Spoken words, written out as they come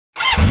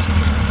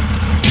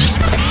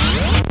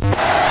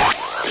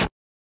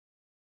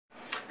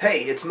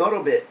Hey, it's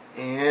MotoBit,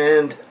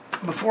 and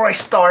before I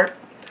start,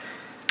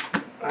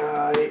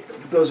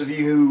 for those of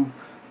you who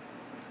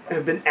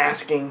have been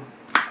asking,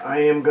 I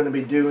am going to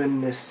be doing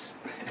this.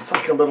 It's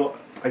like a little,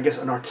 I guess,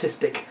 an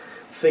artistic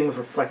thing with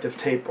reflective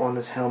tape on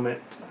this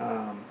helmet.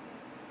 And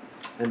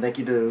thank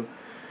you to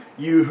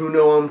you who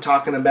know I'm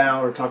talking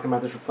about, or talking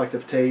about this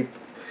reflective tape,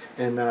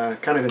 and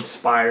kind of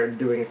inspired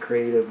doing a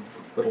creative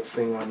little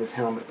thing on this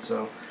helmet.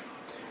 So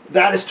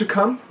that is to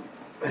come.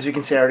 As you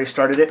can see, I already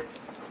started it.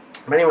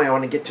 But anyway, I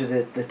want to get to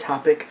the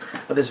topic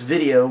of this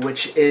video,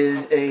 which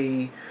is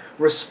a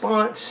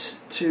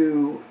response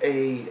to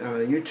a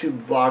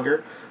YouTube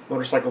vlogger,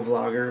 motorcycle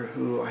vlogger,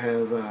 who I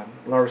have a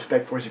lot of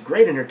respect for. He's a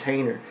great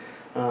entertainer.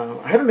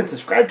 I haven't been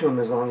subscribed to him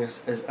as long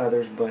as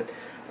others, but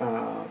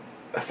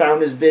I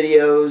found his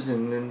videos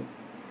and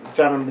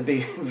found them to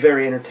be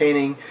very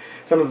entertaining.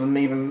 Some of them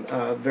even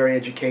very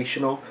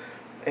educational.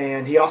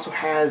 And he also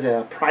has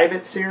a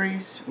private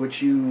series,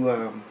 which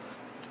you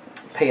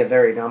pay a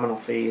very nominal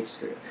fee,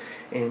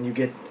 and you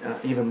get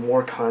even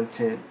more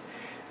content,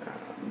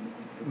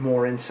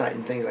 more insight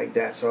and things like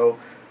that. So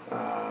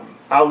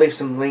I'll leave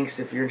some links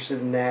if you're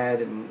interested in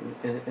that, and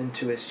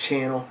into his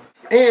channel.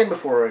 And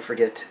before I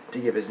forget to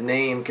give his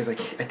name, because I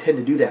tend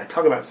to do that, I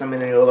talk about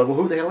something and I go like, well,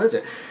 who the hell is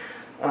it?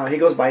 He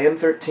goes by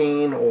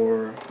M13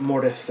 or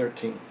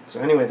Mordeth13. So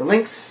anyway, the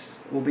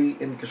links will be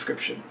in the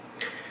description.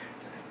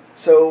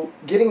 So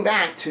getting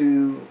back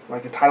to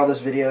like the title of this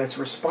video, it's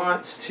a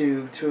response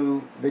to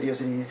two videos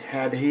that he's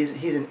had.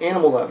 He's an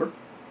animal lover,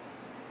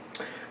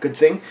 good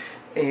thing,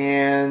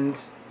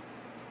 and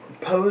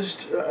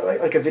posed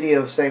like a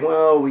video saying,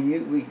 well,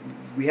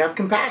 we have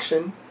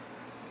compassion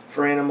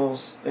for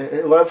animals,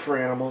 love for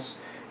animals,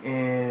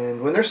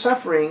 and when they're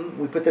suffering,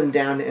 we put them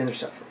down to end their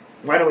suffering.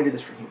 Why don't we do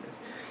this for humans?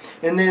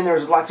 And then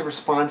there's lots of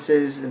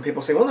responses, and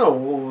people say, well,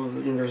 no,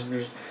 you know,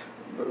 there's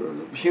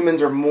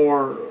humans are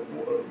more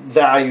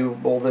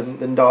valuable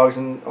than dogs,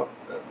 and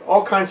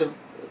all kinds of,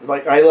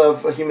 like, I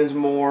love humans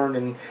more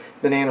than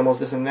animals,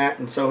 this and that.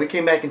 And so he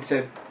came back and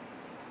said,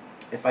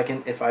 if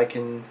I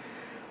can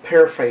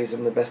paraphrase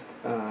him the best,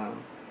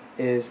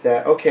 is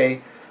that,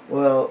 okay,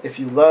 well, if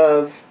you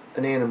love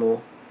an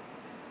animal,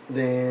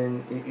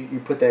 then you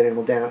put that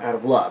animal down out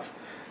of love.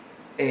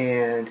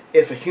 And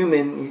if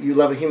you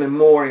love a human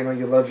more, you know,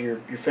 you love your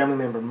family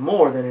member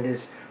more, then it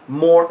is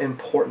more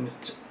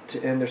important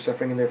to end their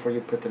suffering, and therefore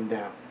you put them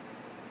down.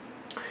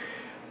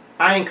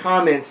 I, in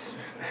comments,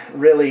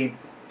 really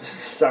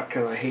suck,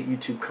 and I hate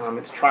YouTube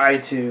comments, try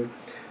to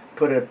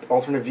put an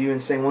alternate view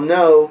and saying, well,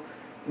 no,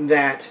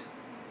 that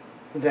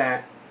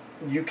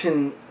you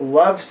can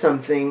love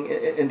something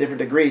in different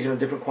degrees, you know,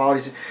 different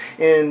qualities,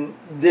 and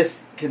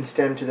this can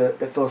stem to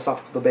the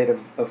philosophical debate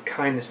of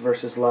kindness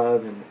versus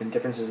love and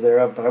differences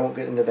thereof, but I won't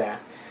get into that.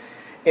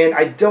 And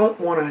I don't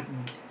want to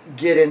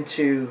get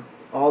into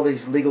all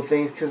these legal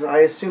things, because I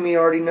assume he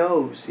already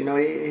knows. You know,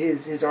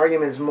 his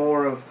argument is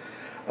more of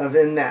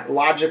in that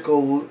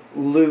logical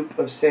loop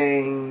of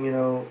saying, you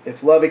know,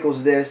 if love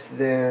equals this,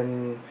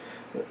 then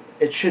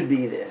it should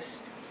be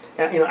this.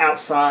 You know,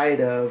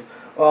 outside of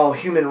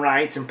human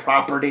rights and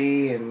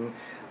property and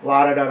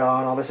la-da-da-da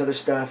and all this other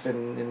stuff,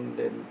 and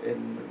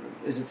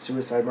is it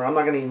suicide? I'm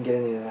not going to even get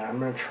into that. I'm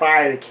going to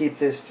try to keep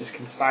this just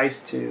concise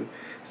to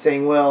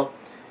saying, well,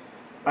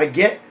 I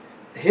get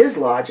his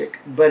logic,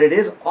 but it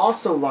is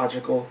also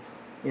logical,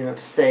 you know,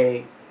 to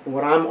say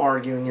what I'm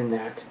arguing, in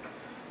that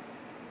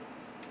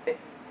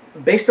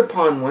based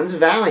upon one's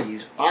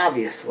values,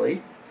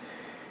 obviously,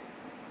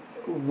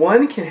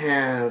 one can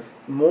have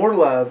more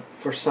love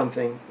for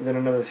something than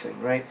another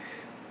thing, right?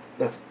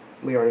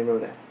 We already know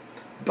that.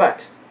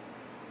 But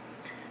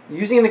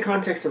using in the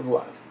context of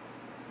love,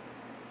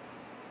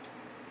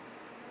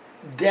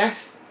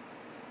 death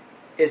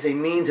is a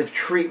means of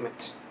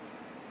treatment.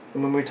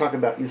 And when we talk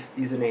about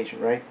euthanasia,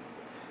 right?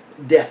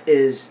 Death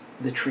is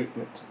the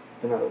treatment,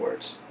 in other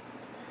words.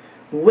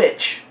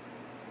 Which,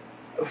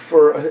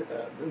 for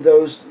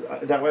those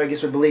that I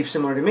guess would believe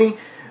similar to me,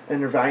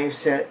 and their value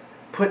set,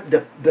 put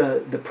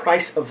the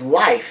price of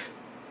life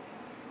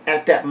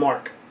at that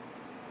mark.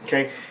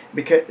 Okay?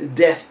 Because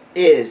death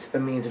is a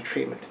means of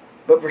treatment.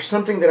 But for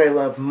something that I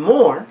love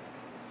more,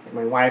 like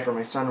my wife or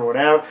my son or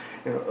whatever,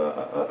 you know,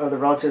 other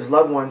relatives,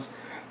 loved ones,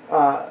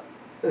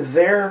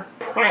 their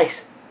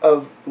price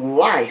of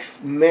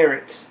life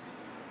merits,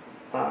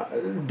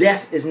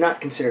 death is not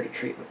considered a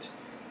treatment.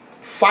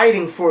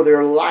 Fighting for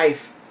their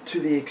life to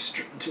the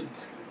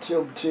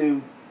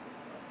to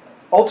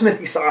ultimate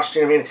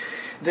exhaustion. I mean,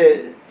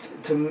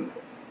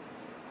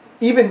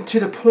 even to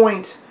the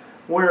point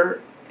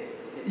where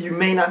you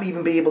may not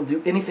even be able to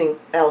do anything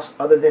else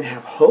other than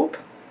have hope.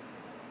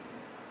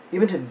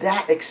 Even to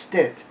that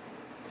extent,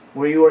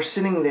 where you are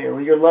sitting there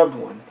with your loved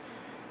one,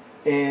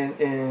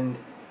 and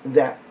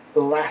that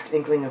last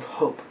inkling of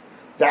hope,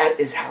 that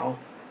is how,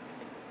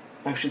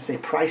 I should say,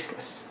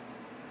 priceless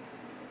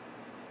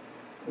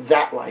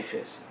that life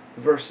is,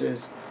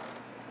 versus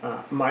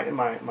my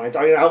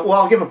dog. Well,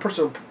 I'll give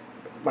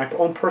my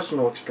own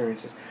personal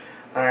experiences.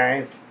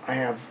 I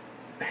have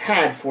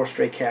had 4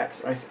 stray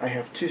cats. I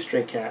have 2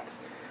 stray cats.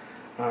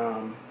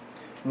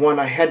 One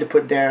I had to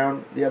put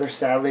down. The other,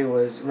 sadly,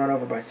 was run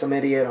over by some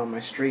idiot on my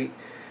street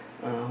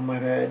whom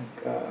I've had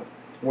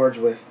words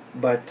with.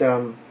 But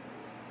I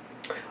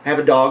have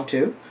a dog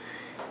too.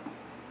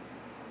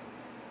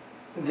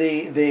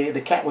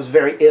 The cat was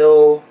very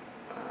ill.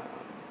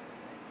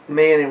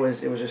 Man, it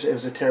was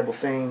a terrible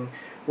thing.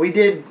 We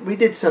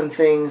did some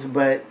things,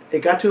 but it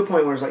got to a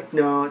point where it's like,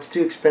 no, it's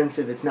too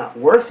expensive. It's not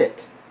worth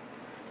it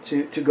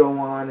to go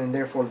on, and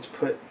therefore let's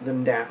put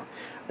them down.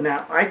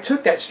 Now, I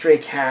took that stray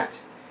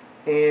cat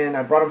and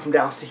I brought him from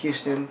Dallas to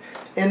Houston,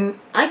 and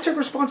I took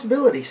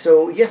responsibility.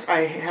 So yes,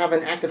 I have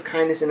an act of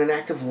kindness and an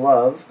act of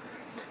love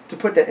to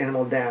put that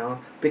animal down,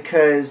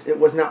 because it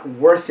was not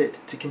worth it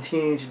to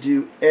continue to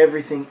do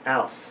everything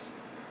else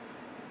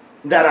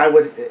that I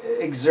would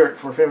exert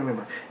for a family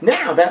member.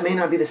 Now, that may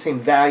not be the same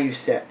value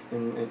set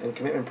and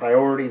commitment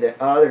priority that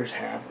others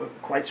have.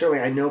 Quite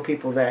certainly, I know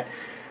people that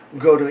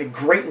go to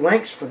great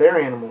lengths for their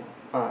animal,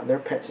 their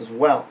pets as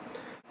well.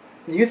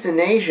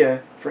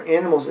 Euthanasia for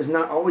animals is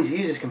not always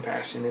used as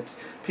compassion. It's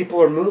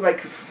people are moved,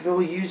 like they'll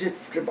use it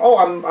for, oh,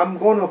 I'm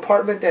going to an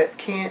apartment that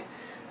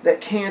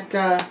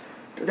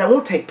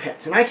won't take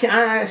pets, and I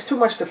can't. It's too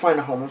much to find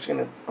a home.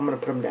 I'm gonna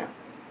put them down.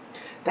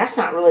 That's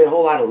not really a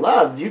whole lot of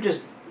love. You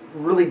just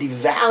really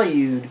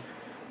devalued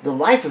the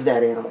life of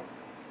that animal.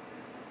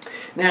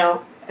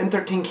 Now,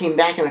 M13 came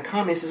back in a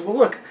comment and says, well,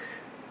 look,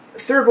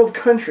 third world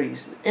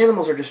countries,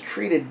 animals are just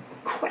treated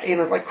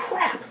like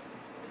crap.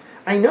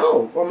 I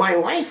know. Well, my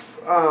wife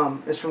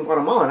is from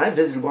Guatemala, and I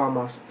visited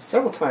Guatemala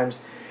several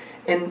times,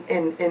 and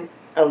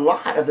a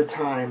lot of the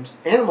times,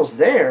 animals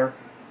there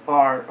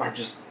are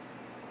just,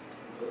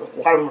 a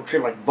lot of them are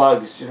treated like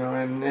bugs, you know.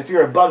 And if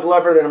you're a bug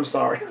lover, then I'm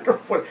sorry.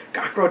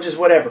 Cockroaches,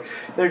 whatever.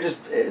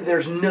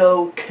 There's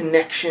no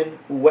connection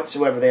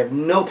whatsoever. They have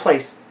no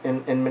place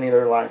in many of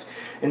their lives,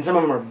 and some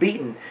of them are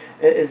beaten.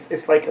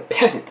 It's like a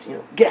peasant, you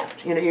know. Get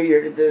out, you know.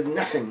 You're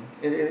nothing.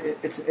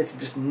 It's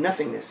just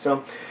nothingness.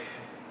 So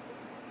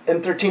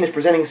M13 is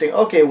presenting and saying,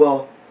 okay,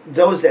 well,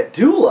 those that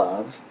do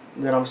love,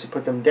 then obviously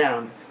put them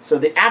down. So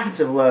the absence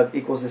of love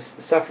equals this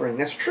suffering.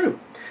 That's true.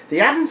 The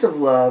absence of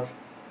love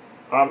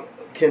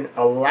can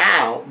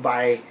allow,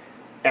 by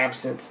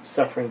absence,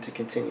 suffering to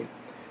continue.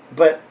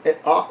 But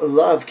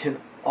love can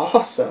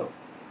also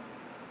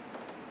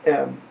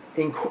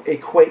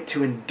equate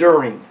to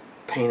enduring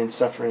pain and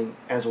suffering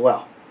as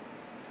well.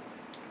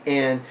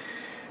 And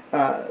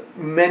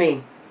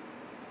many,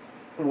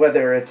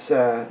 whether it's,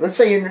 let's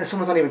say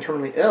someone's not even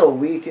terminally ill,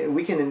 we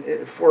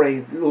can, for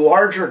a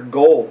larger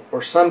goal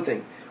or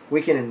something,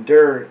 we can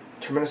endure a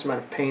tremendous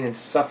amount of pain and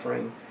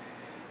suffering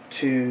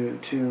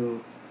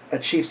to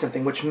achieve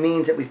something, which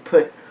means that we've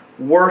put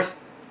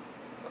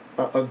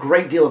a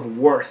great deal of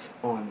worth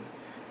on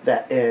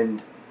that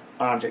end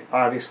object,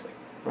 obviously,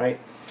 right?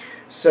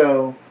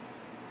 So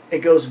it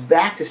goes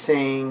back to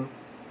saying,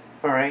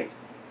 all right,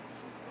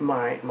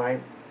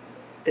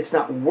 it's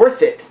not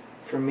worth it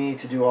for me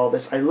to do all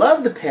this. I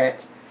love the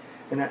pet,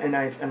 and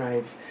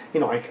I've you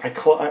know,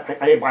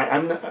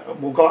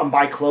 we'll go out and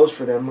buy clothes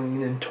for them,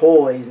 and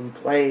toys, and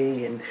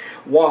play, and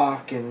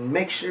walk, and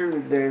make sure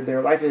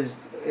their life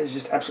is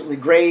just absolutely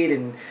great,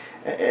 and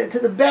to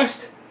the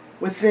best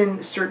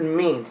within certain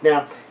means.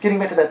 Now, getting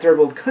back to that third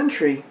world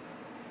country,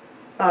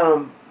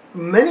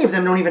 many of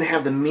them don't even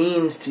have the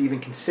means to even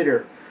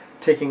consider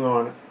taking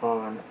on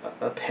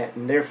a pet,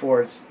 and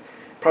therefore it's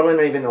probably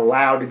not even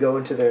allowed to go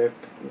into their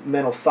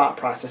mental thought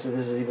process that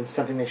this is even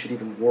something they should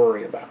even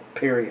worry about,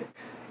 period.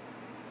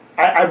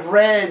 I've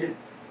read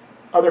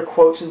other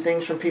quotes and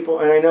things from people,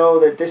 and I know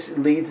that this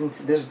leads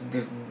into this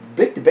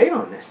big debate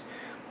on this.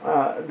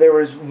 There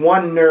was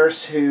one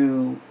nurse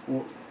who,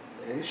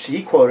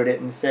 she quoted it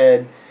and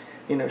said,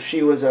 you know,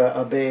 she was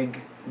a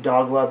big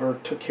dog lover,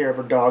 took care of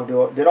her dog,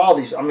 did all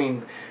these, I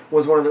mean,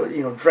 was one of the,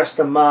 you know, dressed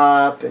them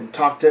up and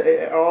talked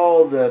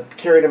to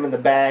carried them in the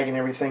bag and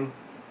everything.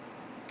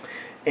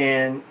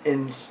 And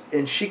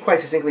she quite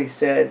succinctly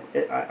said,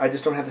 I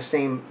just don't have the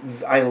same,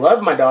 I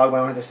love my dog, but I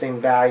don't have the same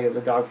value of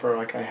the dog for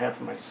like I have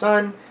for my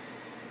son.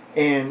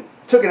 And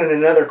took it in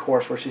another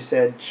course where she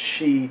said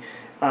she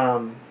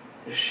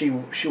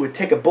would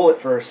take a bullet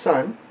for her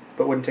son,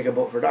 but wouldn't take a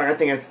bullet for her dog. I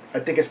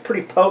think it's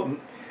pretty potent,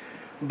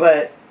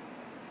 but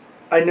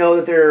I know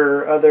that there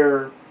are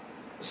other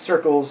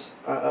circles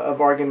of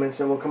arguments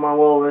that will come on,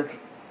 well,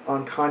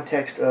 on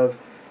context of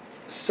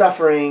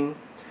suffering,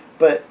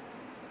 but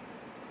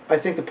I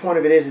think the point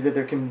of it is that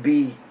there can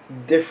be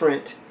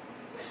different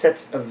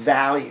sets of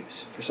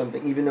values for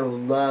something, even though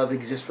love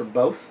exists for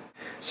both.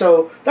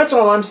 So that's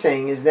all I'm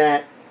saying is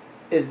that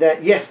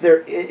yes,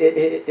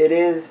 it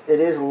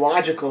is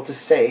logical to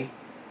say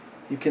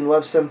you can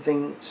love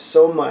something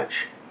so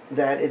much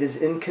that it is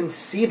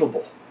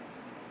inconceivable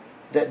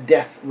that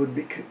death would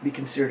be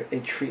considered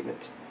a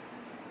treatment.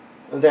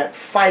 That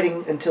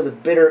fighting until the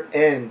bitter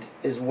end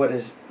is what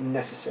is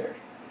necessary.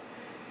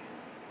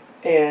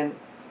 And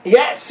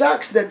yeah, it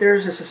sucks that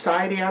there's a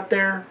society out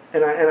there,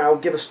 and I'll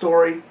give a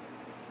story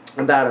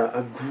about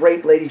a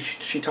great lady.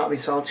 She taught me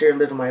solitaire,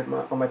 lived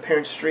on my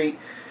parents' street,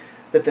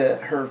 that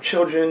her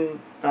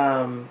children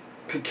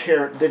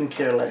didn't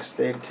care less.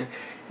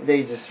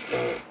 They just,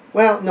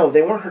 well, no,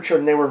 they weren't her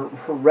children. They were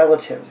her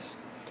relatives.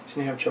 She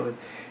didn't have children,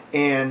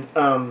 and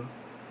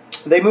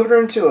they moved her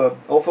into a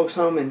old folks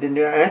home and didn't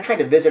do that. And I tried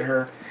to visit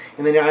her,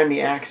 and they denied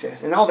me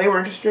access. And all they were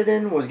interested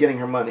in was getting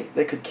her money.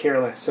 They could care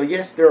less. So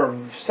yes, there are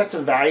sets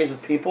of values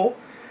of people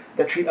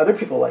that treat other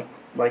people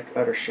like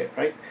utter shit,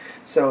 right?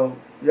 So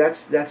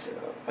that's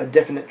a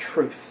definite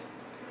truth.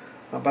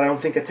 But I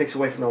don't think that takes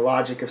away from the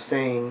logic of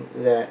saying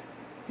that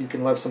you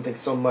can love something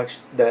so much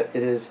that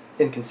it is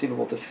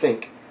inconceivable to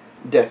think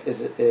death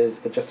is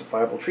a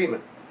justifiable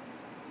treatment.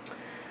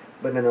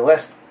 But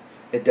nonetheless,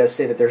 it does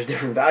say that there's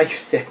different value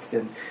sets,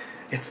 and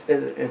it's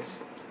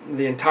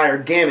the entire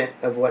gamut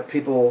of what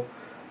people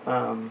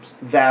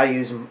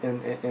values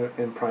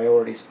and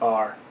priorities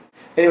are.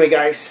 Anyway,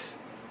 guys,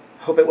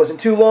 hope it wasn't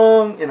too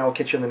long, and I'll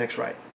catch you in the next ride.